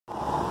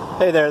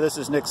Hey there, this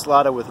is Nick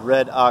Slotta with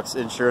Red Ox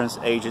Insurance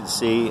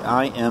Agency.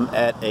 I am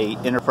at a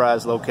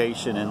Enterprise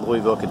location in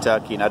Louisville,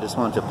 Kentucky, and I just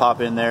wanted to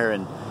pop in there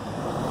and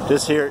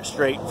just hear it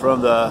straight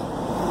from the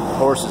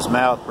horse's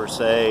mouth, per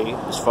se,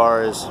 as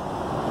far as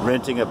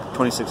renting a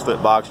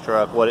 26-foot box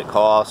truck, what it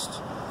costs,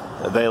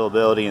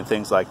 availability, and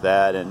things like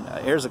that. And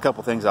here's a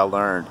couple things I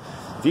learned.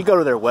 If you go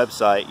to their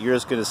website, you're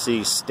just going to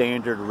see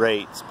standard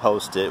rates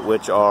posted,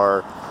 which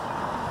are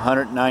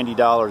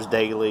 $190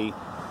 daily,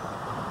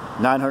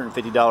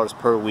 $950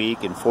 per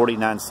week, and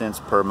 49 cents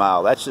per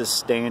mile. That's just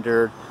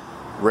standard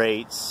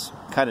rates,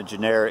 kind of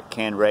generic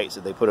canned rates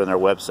that they put on their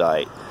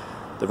website.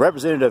 The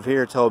representative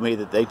here told me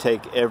that they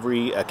take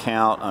every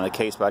account on a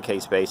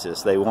case-by-case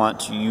basis. They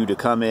want you to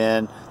come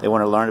in, they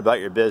want to learn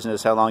about your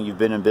business, how long you've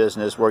been in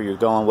business, where you're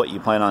going, what you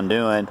plan on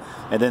doing,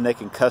 and then they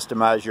can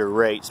customize your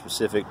rate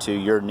specific to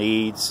your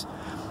needs.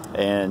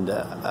 And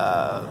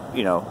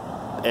you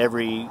know,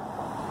 every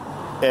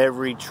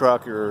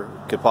trucker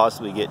could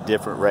possibly get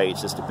different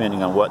rates just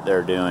depending on what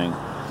they're doing.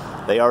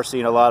 They are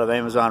seeing a lot of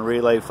Amazon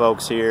Relay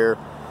folks here.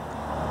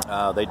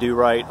 They do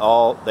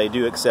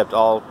accept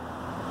all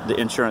the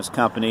insurance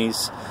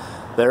companies.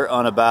 They're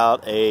on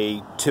about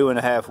a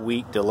 2.5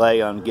 week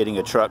delay on getting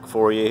a truck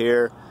for you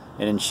here,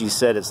 and she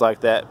said it's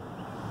like that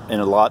in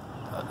a lot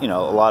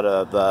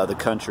of the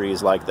country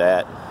is like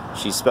that.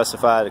 She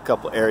specified a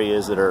couple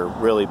areas that are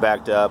really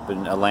backed up,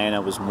 and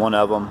Atlanta was one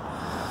of them.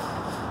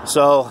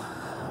 So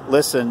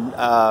listen,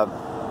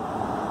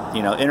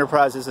 you know,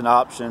 Enterprise is an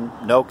option.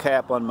 No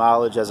cap on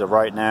mileage as of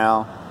right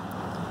now.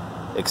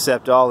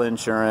 Accept all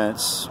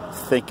insurance.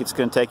 Think it's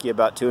going to take you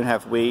about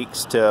 2.5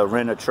 weeks to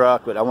rent a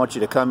truck, but I want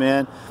you to come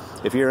in.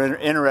 If you're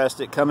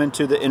interested, come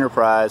into the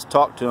Enterprise,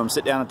 talk to them,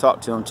 sit down and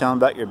talk to them, tell them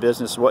about your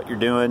business, what you're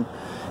doing,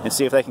 and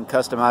see if they can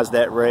customize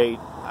that rate.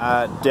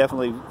 I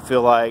definitely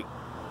feel like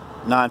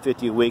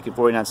 $9.50 a week and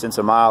 49 cents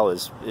a mile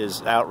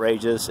is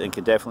outrageous and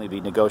can definitely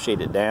be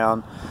negotiated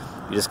down.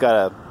 You just got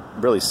to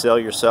really sell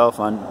yourself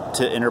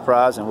to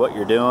Enterprise and what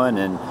you're doing,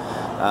 and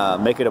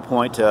make it a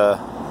point to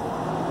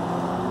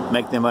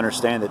make them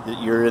understand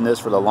that you're in this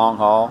for the long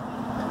haul,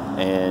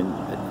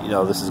 and you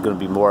know, this is going to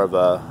be more of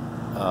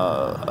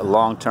a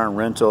long-term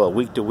rental, a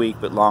week-to-week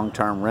but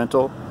long-term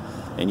rental,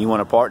 and you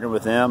want to partner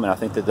with them, and I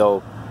think that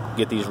they'll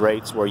get these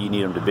rates where you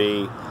need them to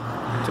be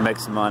to make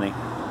some money.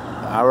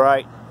 All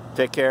right,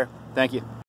 take care. Thank you.